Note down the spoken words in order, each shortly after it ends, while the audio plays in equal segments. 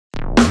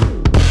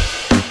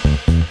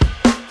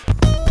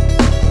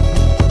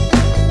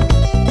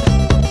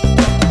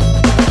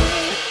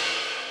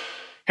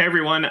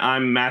everyone.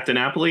 I'm Matt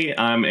DiNapoli.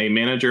 I'm a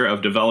manager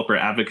of developer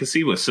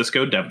advocacy with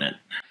Cisco DevNet.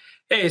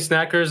 Hey,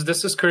 Snackers.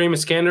 This is Kareem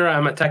Iskander.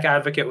 I'm a tech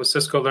advocate with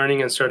Cisco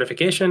Learning and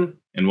Certification.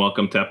 And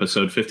welcome to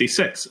episode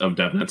 56 of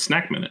DevNet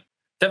Snack Minute.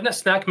 DevNet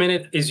Snack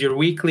Minute is your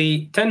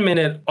weekly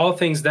 10-minute all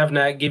things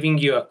DevNet, giving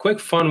you a quick,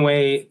 fun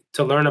way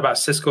to learn about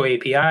Cisco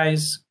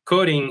APIs,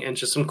 coding, and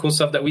just some cool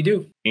stuff that we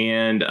do.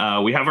 And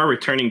we have our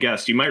returning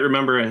guest. You might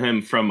remember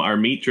him from our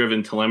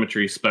Meat-Driven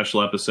Telemetry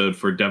special episode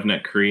for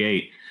DevNet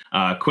Create.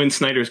 Quinn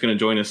Snyder is going to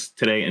join us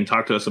today and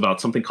talk to us about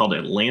something called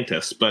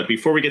Atlantis. But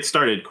before we get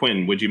started,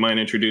 Quinn, would you mind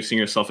introducing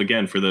yourself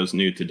again for those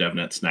new to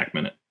DevNet Snack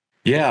Minute?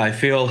 Yeah, I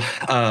feel,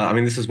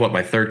 this is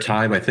my third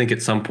time. I think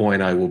at some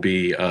point I will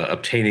be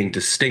obtaining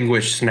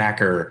distinguished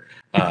snacker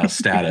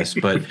status.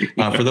 But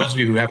for those of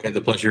you who haven't had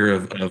the pleasure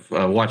of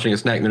watching a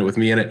Snack Minute with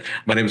me in it,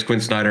 my name is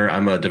Quinn Snyder.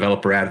 I'm a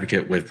developer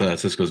advocate with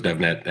Cisco's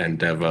DevNet and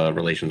Dev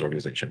Relations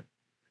Organization.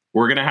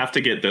 We're going to have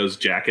to get those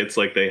jackets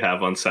like they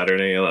have on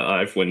Saturday Night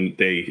Live when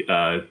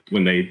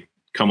they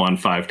come on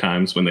 5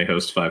 times, when they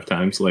host 5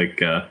 times,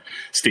 like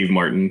Steve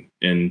Martin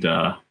and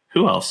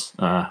who else?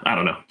 I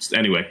don't know.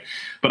 Anyway,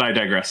 but I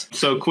digress.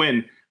 So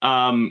Quinn,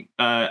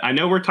 I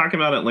know we're talking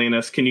about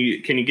Atlantis. Can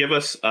you give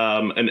us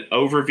an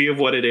overview of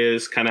what it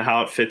is, kind of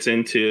how it fits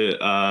into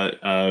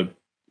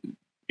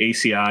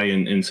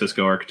ACI and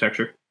Cisco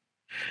architecture?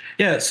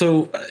 Yeah.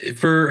 So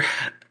for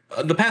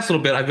the past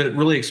little bit, I've been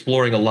really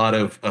exploring a lot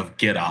of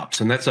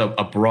GitOps, and that's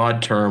a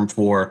broad term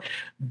for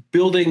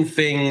building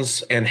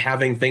things and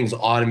having things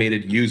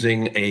automated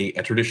using a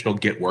traditional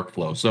Git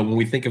workflow. So when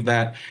we think of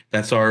that,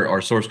 that's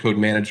our source code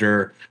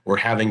manager. We're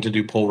having to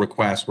do pull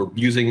requests. We're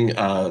using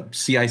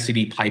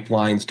CI/CD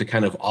pipelines to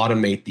kind of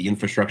automate the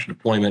infrastructure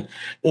deployment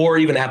or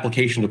even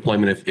application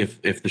deployment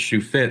if the shoe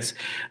fits.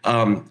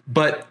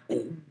 But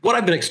what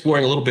I've been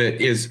exploring a little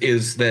bit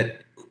is that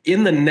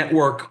in the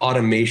network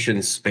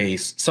automation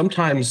space,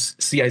 sometimes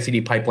CI/CD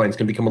pipelines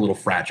can become a little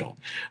fragile.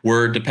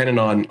 We're dependent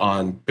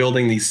on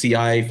building these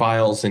CI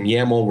files in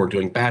YAML. We're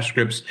doing bash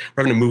scripts.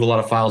 We're having to move a lot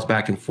of files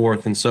back and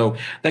forth. And so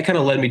that kind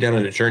of led me down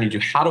on a journey to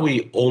how do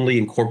we only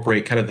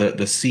incorporate kind of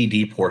the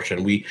CD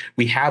portion. We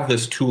have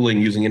this tooling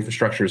using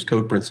infrastructure as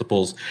code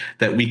principles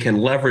that we can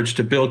leverage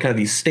to build kind of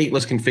these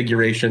stateless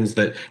configurations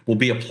that will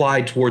be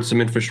applied towards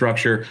some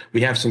infrastructure. We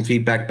have some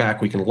feedback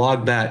back. We can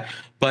log that.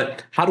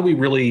 But how do we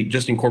really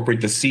just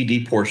incorporate the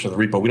CD portion of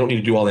the repo? We don't need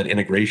to do all that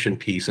integration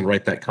piece and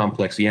write that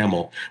complex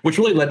YAML, which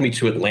really led me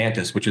to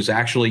Atlantis, which is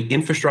actually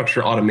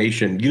infrastructure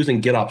automation using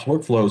GitOps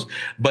workflows.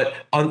 But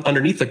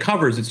underneath the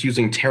covers, it's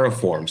using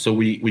Terraform. So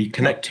we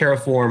connect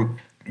Terraform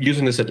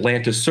using this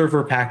Atlantis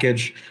server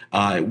package.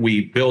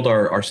 We build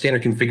our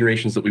standard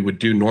configurations that we would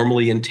do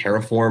normally in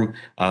Terraform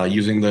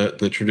using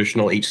the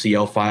traditional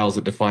HCL files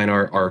that define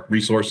our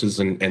resources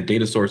and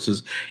data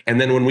sources. And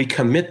then when we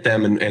commit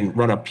them and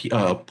run a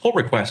pull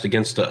request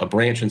against a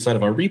branch inside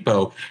of our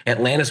repo,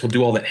 Atlantis will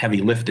do all that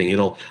heavy lifting.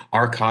 It'll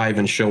archive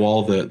and show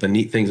all the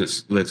neat things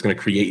that's going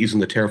to create using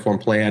the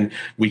Terraform plan.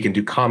 We can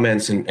do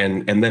comments and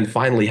then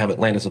finally have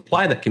Atlantis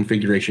apply that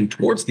configuration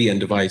towards the end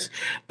device.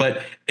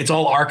 But it's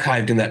all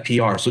archived in that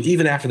PR. So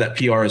even after that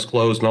PR is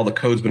closed and all the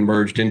code's been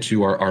merged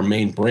into our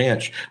main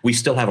branch, we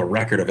still have a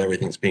record of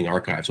everything that's being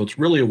archived. So it's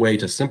really a way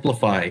to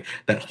simplify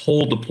that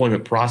whole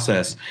deployment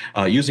process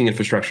using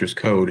infrastructure as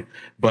code,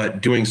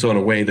 but doing so in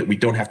a way that we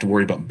don't have to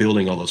worry about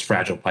building all those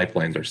fragile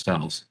pipelines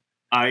ourselves.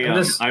 I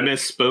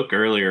misspoke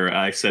earlier.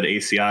 I said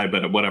ACI,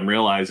 but what I'm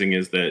realizing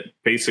is that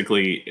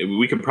basically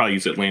we could probably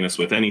use Atlantis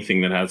with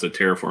anything that has a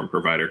Terraform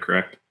provider,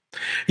 correct?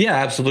 Yeah,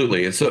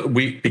 absolutely. So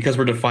because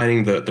we're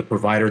defining the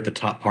provider at the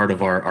top part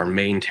of our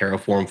main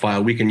Terraform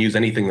file, we can use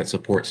anything that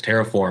supports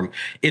Terraform.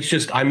 It's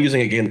just I'm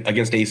using it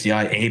against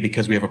ACI, A,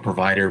 because we have a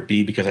provider,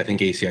 B, because I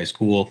think ACI is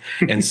cool,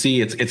 and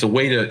C, it's a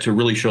way to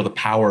really show the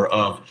power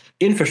of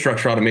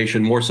infrastructure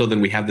automation more so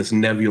than we have this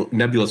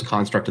nebulous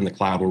construct in the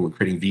cloud where we're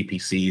creating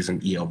VPCs and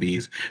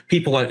ELBs.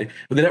 The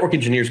network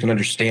engineers can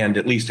understand,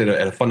 at least at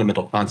a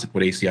fundamental concept,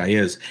 what ACI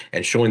is,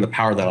 and showing the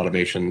power of that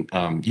automation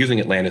using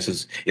Atlantis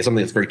is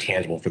something that's very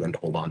tangible for them to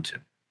hold on to.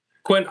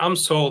 Quinn, I'm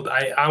sold.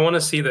 I want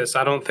to see this.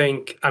 I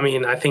think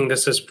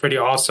this is pretty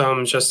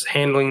awesome. Just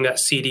handling that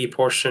CD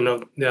portion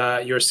of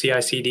your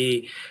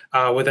CI/CD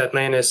with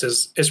Atlantis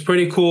is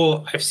pretty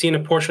cool. I've seen a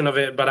portion of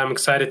it, but I'm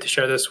excited to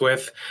share this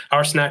with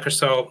our snackers.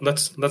 So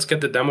let's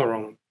get the demo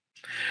rolling.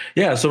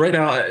 Yeah, so right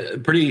now,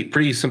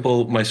 pretty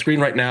simple. My screen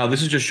right now,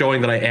 this is just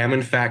showing that I am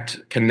in fact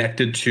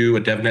connected to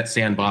a DevNet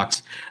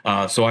sandbox.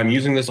 So I'm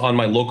using this on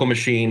my local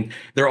machine.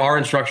 There are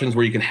instructions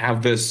where you can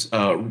have this,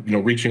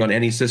 reaching on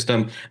any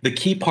system. The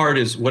key part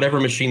is whatever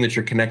machine that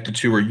you're connected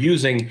to or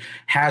using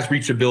has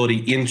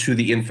reachability into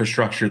the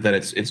infrastructure that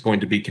it's going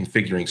to be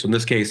configuring. So in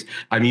this case,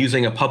 I'm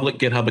using a public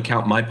GitHub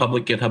account, my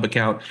public GitHub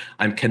account.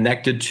 I'm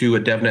connected to a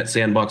DevNet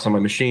sandbox on my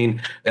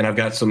machine, and I've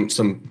got some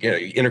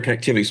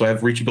interconnectivity. So I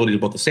have reachability to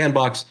both the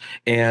sandbox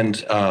and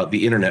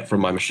the internet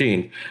from my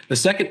machine. The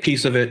second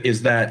piece of it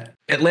is that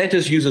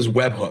Atlantis uses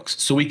webhooks.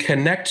 So we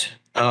connect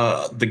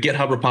the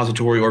GitHub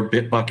repository or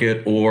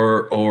Bitbucket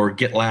or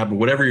GitLab,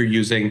 whatever you're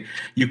using,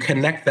 you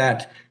connect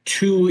that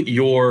to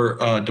your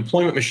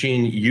deployment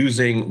machine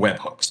using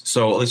webhooks.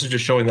 So this is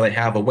just showing that I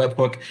have a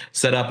webhook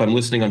set up. I'm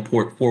listening on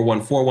port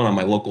 4141 on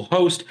my local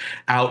host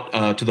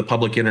out to the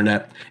public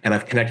internet, and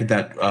I've connected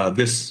that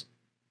this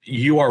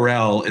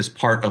URL is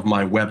part of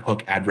my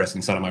webhook address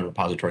inside of my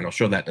repository, and I'll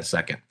show that in a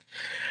second.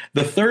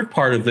 The third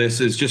part of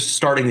this is just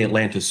starting the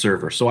Atlantis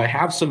server. So I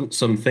have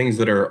some things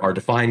that are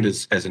defined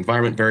as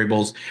environment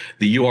variables.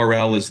 The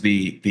URL is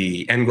the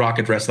ngrok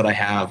address that I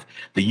have,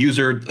 the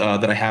user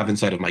that I have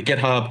inside of my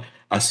GitHub,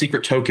 a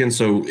secret token.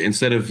 So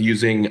instead of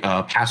using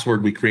a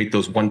password, we create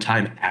those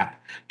one-time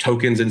app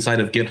tokens inside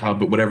of GitHub,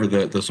 but whatever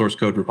the source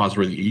code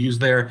repository that you use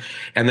there.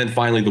 And then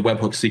finally, the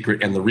webhook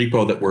secret and the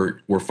repo that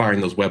we're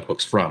firing those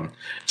webhooks from.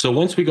 So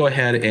once we go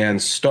ahead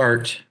and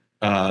start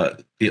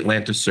the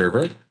Atlantis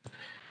server,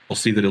 we'll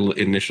see that it'll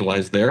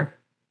initialize there.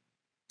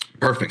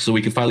 Perfect. So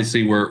we can finally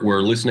see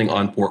we're listening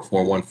on port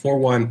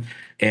 4141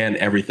 and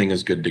everything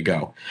is good to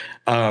go.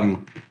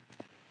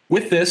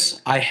 With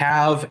this, I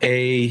have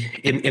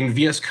in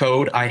VS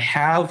Code, I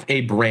have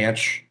a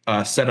branch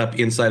set up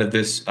inside of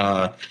this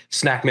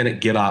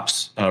SnackMinute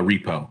GitOps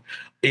repo.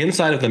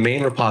 Inside of the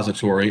main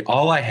repository,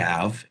 all I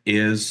have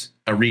is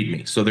a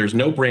README. So there's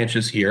no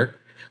branches here.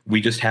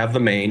 We just have the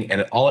main,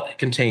 and all it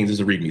contains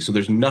is a README. So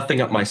there's nothing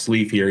up my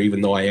sleeve here,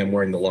 even though I am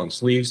wearing the long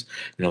sleeves.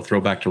 You know,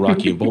 throwback to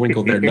Rocky and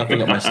Bullwinkle there.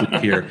 Nothing up my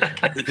sleeve here.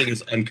 Everything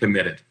is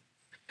uncommitted.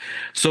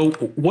 So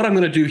what I'm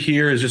going to do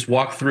here is just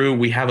walk through.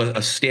 We have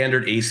a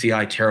standard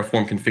ACI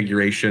Terraform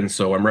configuration.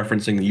 So I'm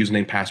referencing the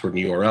username, password,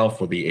 and URL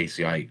for the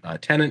ACI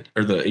tenant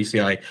or the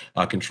ACI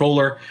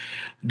controller,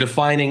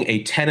 defining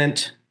a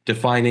tenant,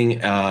 defining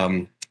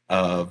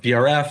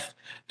VRF,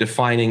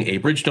 defining a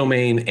bridge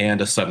domain and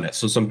a subnet.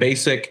 So some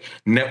basic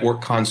network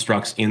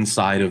constructs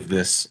inside of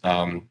this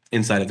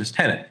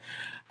tenant.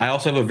 I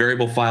also have a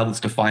variable file that's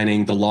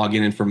defining the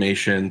login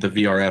information, the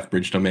VRF,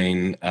 bridge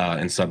domain,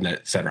 and subnet,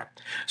 et cetera.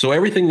 So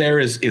everything there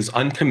is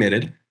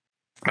uncommitted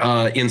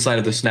inside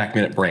of the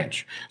SnackMinute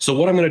branch. So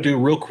what I'm going to do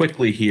real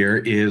quickly here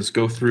is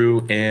go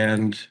through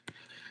and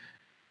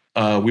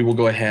we will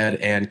go ahead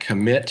and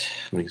commit.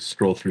 Let me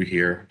scroll through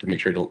here to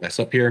make sure I don't mess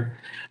up here.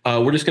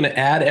 We're just going to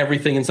add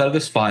everything inside of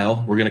this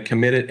file. We're going to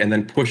commit it and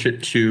then push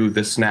it to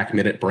the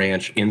SnackMinute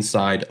branch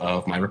inside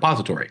of my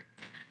repository.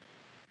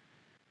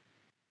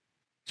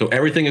 So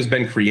everything has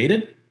been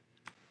created.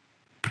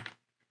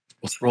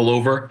 We'll scroll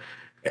over.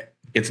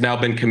 It's now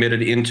been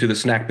committed into the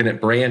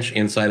SnackMinute branch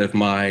inside of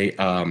my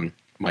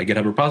my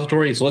GitHub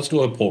repository. So let's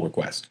do a pull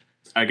request.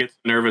 I get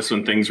nervous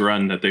when things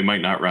run that they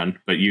might not run,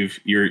 but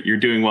you're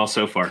doing well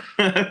so far.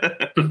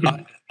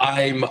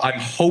 I'm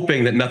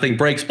hoping that nothing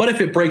breaks, but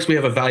if it breaks, we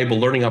have a valuable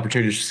learning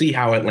opportunity to see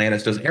how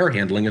Atlantis does error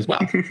handling as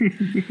well.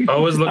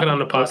 Always looking on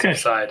the positive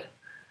side.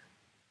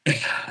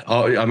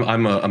 Oh,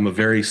 I'm a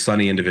very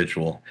sunny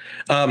individual.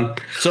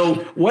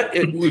 So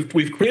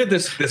we've created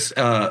this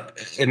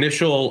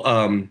initial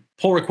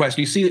pull request.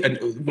 You see,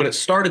 when it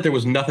started, there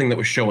was nothing that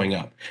was showing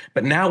up,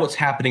 but now what's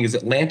happening is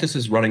Atlantis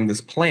is running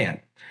this plan.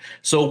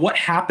 So what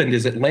happened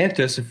is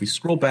Atlantis, if we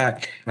scroll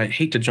back, I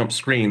hate to jump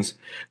screens,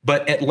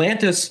 but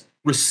Atlantis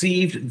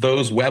received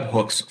those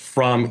webhooks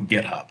from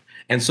GitHub.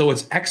 And so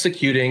it's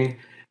executing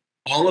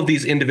all of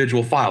these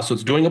individual files. So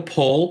it's doing a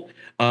pull.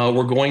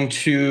 We're going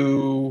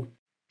to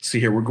see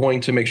here. We're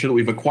going to make sure that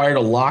we've acquired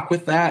a lock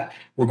with that.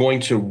 We're going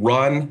to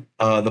run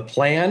the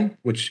plan,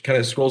 which kind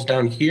of scrolls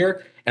down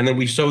here. And then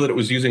we show that it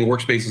was using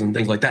workspaces and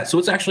things like that. So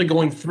it's actually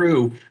going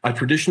through a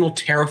traditional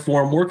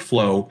Terraform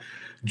workflow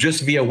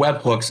just via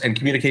webhooks and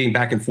communicating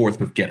back and forth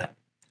with GitHub.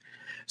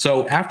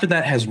 So after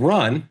that has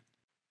run,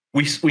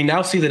 we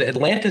now see that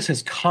Atlantis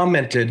has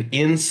commented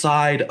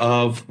inside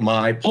of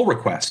my pull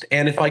request.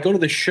 And if I go to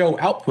the show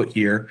output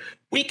here,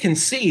 we can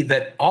see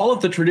that all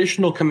of the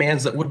traditional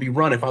commands that would be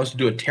run if I was to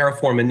do a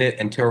Terraform init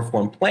and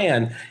Terraform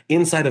plan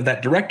inside of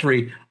that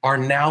directory are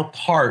now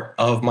part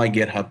of my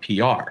GitHub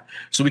PR.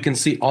 So we can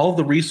see all of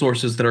the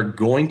resources that are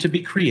going to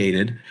be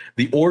created,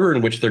 the order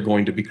in which they're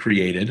going to be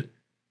created,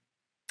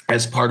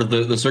 as part of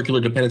the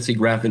circular dependency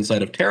graph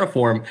inside of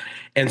Terraform.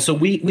 And so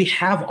we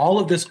have all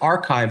of this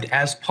archived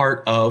as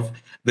part of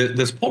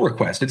this pull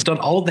request. It's done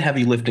all of the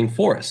heavy lifting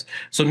for us.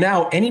 So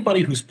now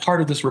anybody who's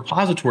part of this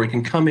repository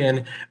can come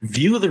in,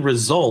 view the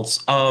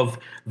results of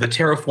the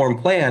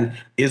Terraform plan.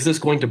 Is this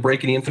going to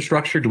break any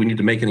infrastructure? Do we need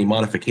to make any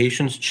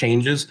modifications,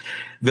 changes?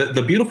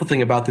 The beautiful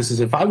thing about this is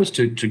if I was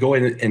to go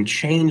in and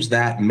change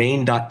that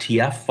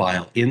main.tf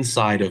file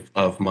inside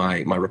of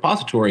my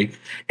repository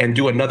and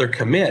do another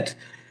commit,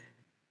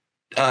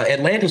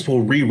 Atlantis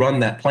will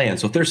rerun that plan.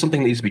 So if there's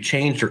something that needs to be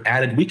changed or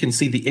added, we can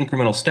see the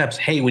incremental steps.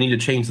 Hey, we need to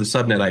change the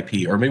subnet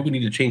IP, or maybe we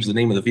need to change the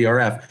name of the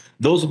VRF.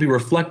 Those will be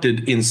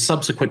reflected in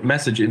subsequent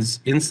messages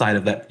inside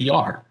of that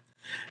PR.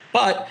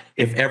 But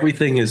if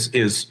everything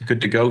is good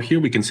to go here,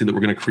 we can see that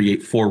we're going to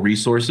create 4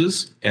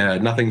 resources.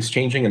 Nothing's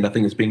changing and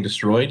nothing is being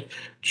destroyed.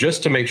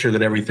 Just to make sure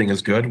that everything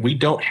is good, we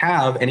don't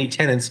have any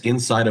tenants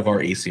inside of our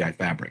ACI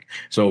fabric.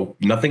 So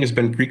nothing has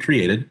been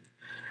pre-created.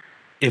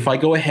 if I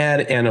go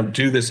ahead and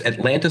do this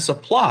Atlantis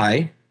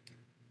apply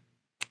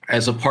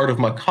as a part of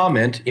my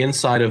comment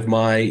inside of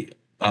my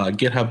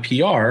GitHub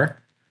PR,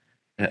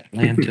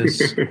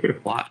 Atlantis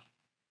apply.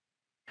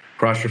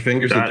 Cross your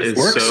fingers that this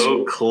works. That is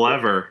so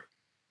clever.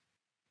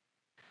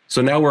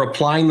 So now we're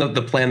applying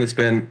the plan that's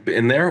been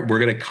in there. We're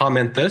going to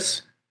comment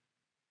this.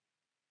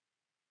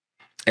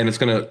 And it's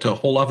going to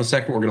hold off a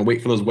second. We're going to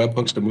wait for those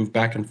webhooks to move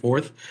back and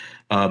forth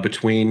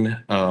between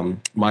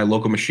my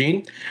local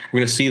machine. We're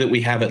going to see that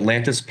we have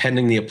Atlantis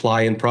pending the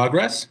apply in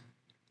progress.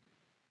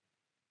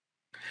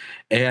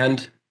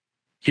 And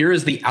here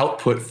is the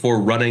output for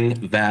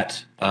running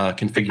that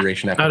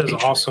configuration application. That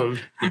is awesome.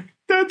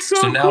 That's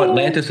so cool. Now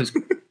Atlantis has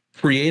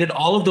created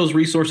all of those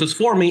resources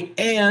for me.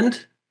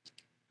 And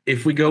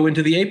if we go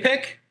into the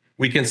APIC,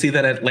 we can see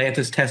that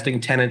Atlantis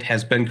testing tenant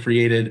has been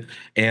created,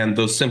 and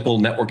those simple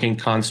networking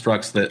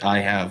constructs that I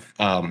have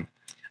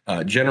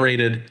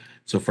generated.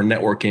 So for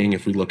networking,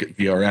 if we look at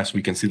VRFs,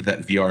 we can see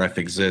that VRF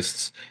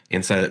exists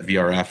inside that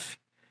VRF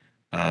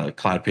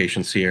cloud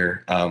patients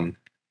here. I'm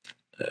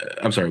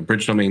sorry,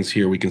 bridge domains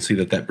here. We can see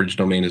that bridge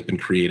domain has been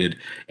created,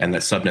 and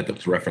that subnet that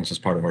was referenced as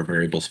part of our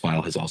variables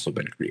file has also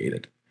been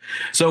created.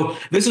 So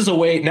this is a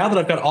way, now that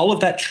I've got all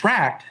of that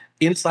tracked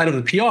inside of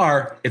the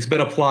PR, it's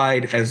been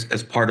applied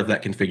as part of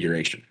that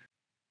configuration.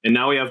 And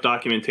now we have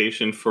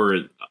documentation for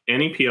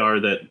any PR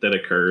that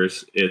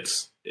occurs.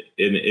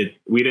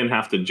 We didn't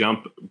have to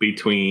jump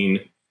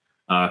between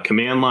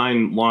command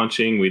line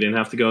launching. We didn't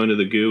have to go into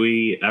the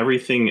GUI.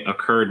 Everything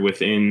occurred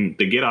within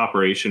the Git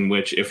operation,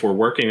 which, if we're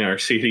working our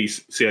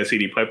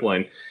CI/CD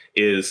pipeline,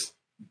 is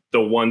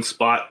the one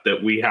spot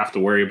that we have to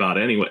worry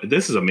about anyway.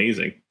 This is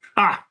amazing.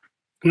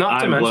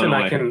 Not to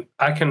mention,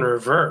 I can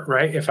revert,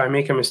 right? If I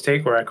make a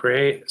mistake where I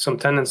create some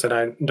tenants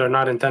that they're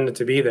not intended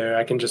to be there,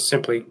 I can just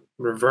simply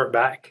revert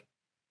back,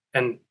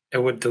 and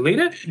it would delete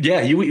it.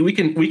 Yeah, we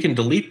can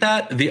delete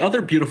that. The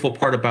other beautiful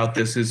part about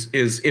this is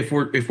if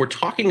we're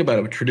talking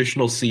about a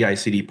traditional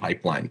CI/CD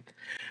pipeline,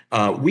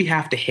 we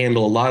have to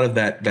handle a lot of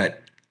that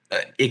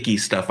icky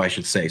stuff, I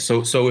should say.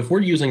 So if we're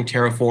using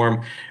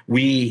Terraform,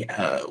 we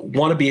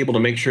want to be able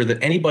to make sure that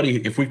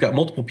if we've got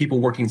multiple people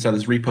working inside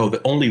this repo, that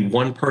only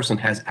one person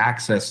has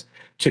access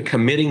to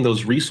committing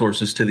those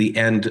resources to the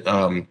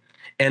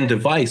end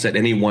device at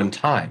any one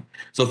time.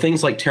 So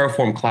things like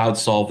Terraform Cloud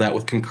solve that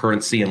with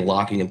concurrency and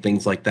locking and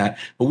things like that.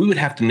 But we would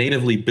have to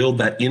natively build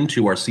that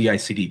into our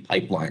CI/CD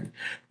pipeline.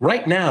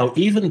 Right now,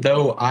 even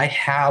though I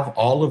have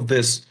all of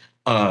this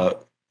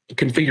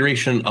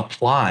configuration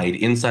applied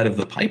inside of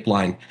the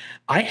pipeline,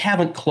 I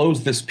haven't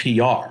closed this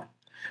PR.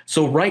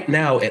 So right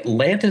now,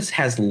 Atlantis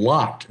has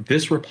locked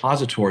this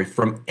repository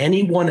from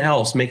anyone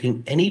else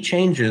making any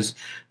changes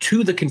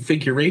to the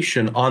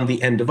configuration on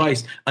the end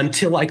device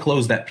until I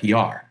close that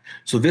PR.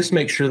 So this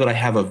makes sure that I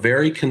have a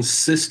very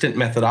consistent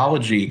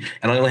methodology,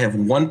 and I only have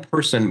one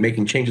person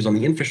making changes on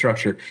the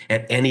infrastructure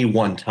at any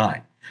one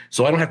time.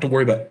 So I don't have to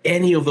worry about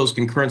any of those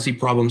concurrency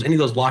problems, any of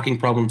those locking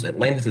problems.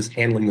 Atlantis is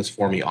handling this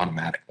for me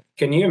automatically.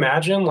 Can you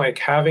imagine like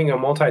having a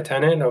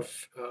multi-tenant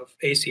of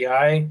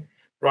ACI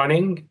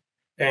running,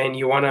 and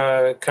you want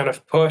to kind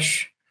of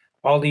push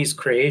all these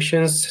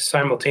creations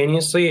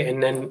simultaneously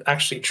and then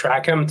actually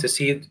track them to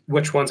see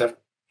which ones have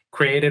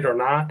created or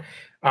not,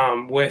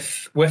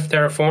 with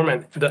Terraform,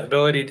 and the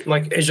ability to,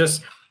 like, it's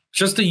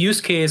just the use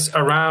case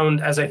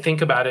around, as I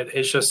think about it,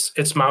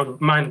 it's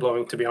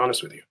mind-blowing, to be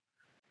honest with you.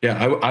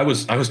 Yeah, I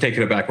was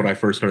taken aback when I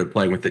first started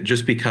playing with it,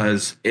 just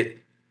because it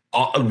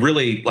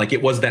really, like,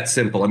 it was that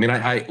simple. I mean,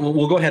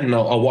 we'll go ahead and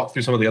I'll walk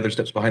through some of the other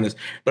steps behind this,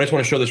 but I just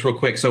want to show this real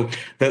quick. So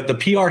the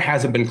PR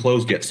hasn't been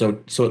closed yet. So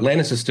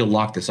Atlantis is still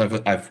locked this. I'm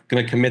going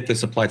to commit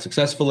this applied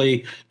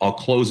successfully. I'll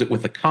close it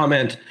with a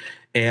comment.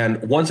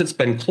 And once it's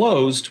been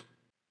closed,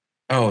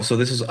 so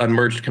this is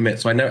unmerged commit.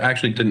 So I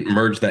actually didn't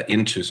merge that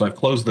into. So I've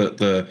closed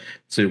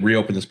so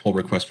reopen this pull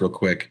request real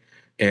quick.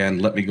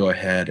 And let me go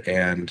ahead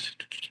and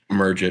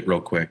merge it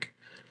real quick.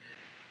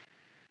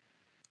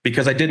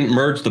 Because I didn't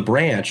merge the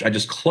branch, I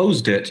just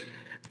closed it.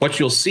 What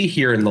you'll see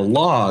here in the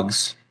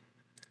logs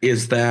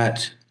is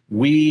that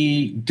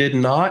we did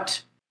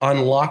not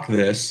unlock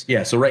this.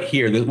 Yeah, so right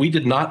here, we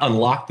did not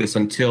unlock this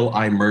until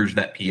I merged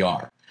that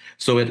PR.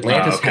 So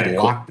Atlantis had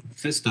locked the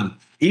system.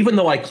 Even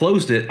though I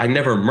closed it, I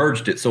never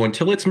merged it. So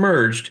until it's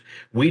merged,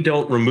 we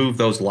don't remove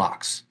those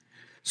locks.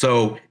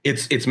 So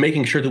it's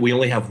making sure that we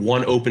only have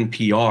one open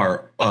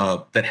PR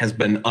that has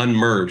been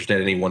unmerged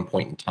at any one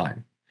point in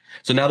time.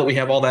 So now that we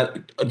have all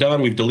that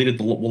done, we've deleted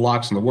the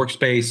locks in the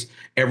workspace,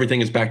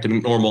 everything is back to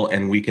normal,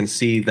 and we can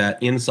see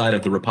that inside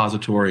of the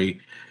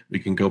repository, we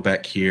can go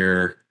back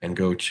here and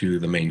go to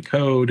the main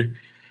code.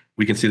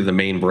 We can see that the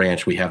main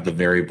branch, we have the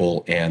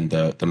variable and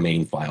the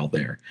main file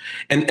there.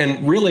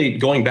 And really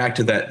going back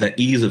to that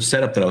ease of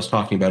setup that I was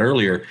talking about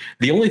earlier,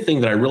 the only thing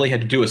that I really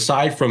had to do,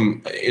 aside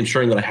from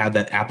ensuring that I had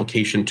that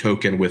application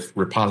token with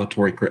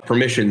repository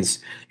permissions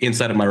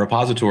inside of my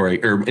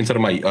repository, or inside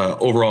of my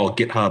overall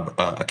GitHub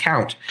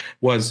account,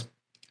 was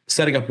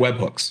setting up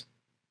webhooks.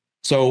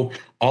 So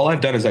all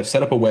I've done is I've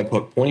set up a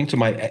webhook pointing to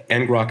my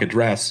ngrok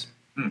address.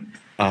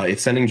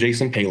 It's sending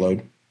JSON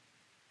payload.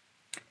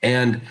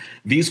 And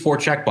these 4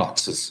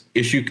 checkboxes,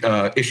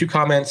 issue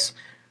comments,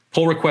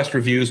 pull request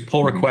reviews,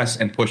 pull requests,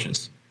 and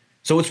pushes.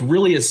 So it's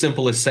really as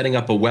simple as setting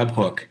up a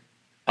webhook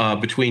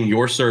between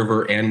your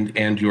server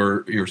and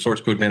your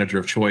source code manager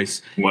of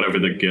choice, whatever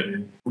the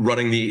Git,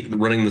 running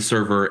the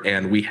server,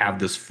 and we have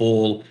this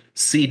full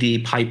CD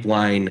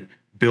pipeline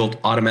built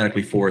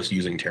automatically for us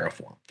using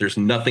Terraform. There's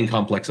nothing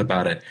complex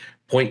about it.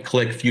 Point,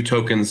 click, few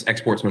tokens,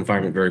 export some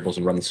environment variables,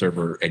 and run the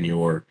server, and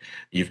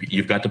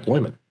you've got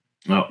deployment.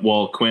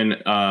 Well, Quinn,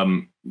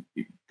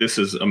 this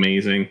is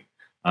amazing.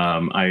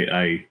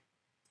 I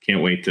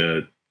can't wait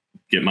to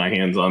get my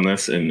hands on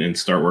this and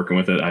start working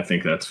with it. I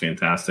think that's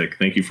fantastic.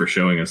 Thank you for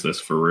showing us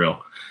this for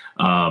real.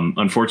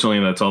 Unfortunately,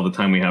 that's all the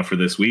time we have for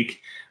this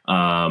week.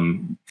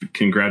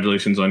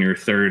 Congratulations on your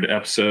 3rd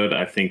episode.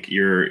 I think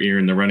you're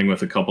in the running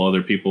with a couple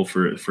other people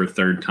for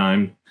 3rd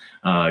time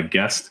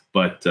guest.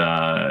 But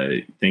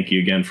thank you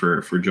again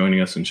for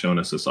joining us and showing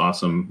us this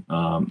awesome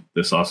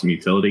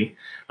utility.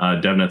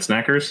 DevNet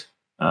Snackers.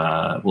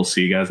 We'll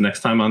see you guys next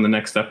time on the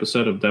next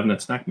episode of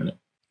DevNet Snack Minute.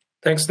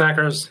 Thanks,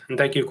 Snackers, and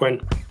thank you,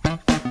 Quinn.